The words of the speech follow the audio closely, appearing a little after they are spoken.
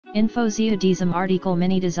Info zu diesem Artikel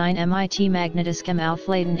Mini Design MIT Magnetische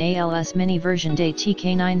Aufladung als Mini Version des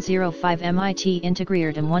TK905 MIT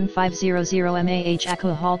integriert im 1500 Mah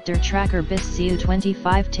Akku halt der Tracker bis zu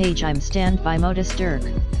 25 Tage im Standby-Modus durch.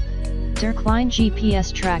 Der kleine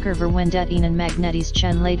GPS-Tracker verwendet einen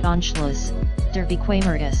magnetischen Leitanschluss, der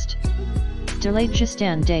bequemer ist. Der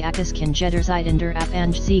Leitzustand des Akkus kann jederzeit in der App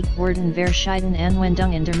angezeigt werden verschiedene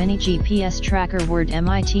Anwendungen der Mini-GPS-Tracker wird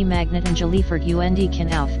MIT Magneten geliefert und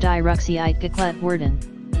kann auf die Rückseite geklebt werden.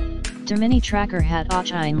 Der Mini-Tracker hat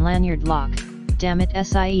auch ein Lanyard-Lock, damit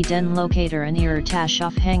Sie den Locator in Ihrer Tasche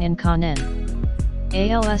aufhängen können.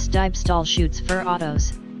 Als Diebstahlschutz für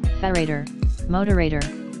Autos, Fahrräder, Motorräder,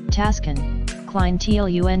 Tasken,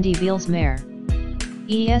 Kleinteil und Wheels mehr.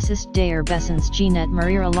 Es ist der bestens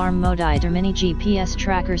Mehrere Alarm-Modi der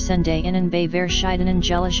Mini-GPS-Tracker sende Ihnen bei verschiedenen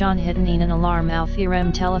Gelegenheiten einen Alarm auf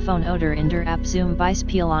Ihrem Telefon oder in der App zum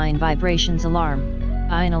Beispiel ein Vibrationsalarm,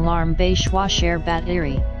 ein Alarm bei schwacher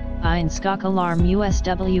Batterie, ein Skok-Alarm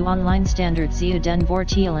USW Online-Standard zu den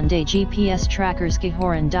Vorteilen des GPS-Trackers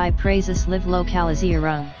gehören die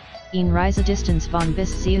Preislokalisierung, eine Reisedistanz von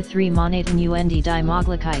bis zu 3 Monaten und die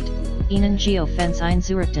Möglichkeit, Ihnen Geofence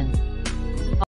einzurichten.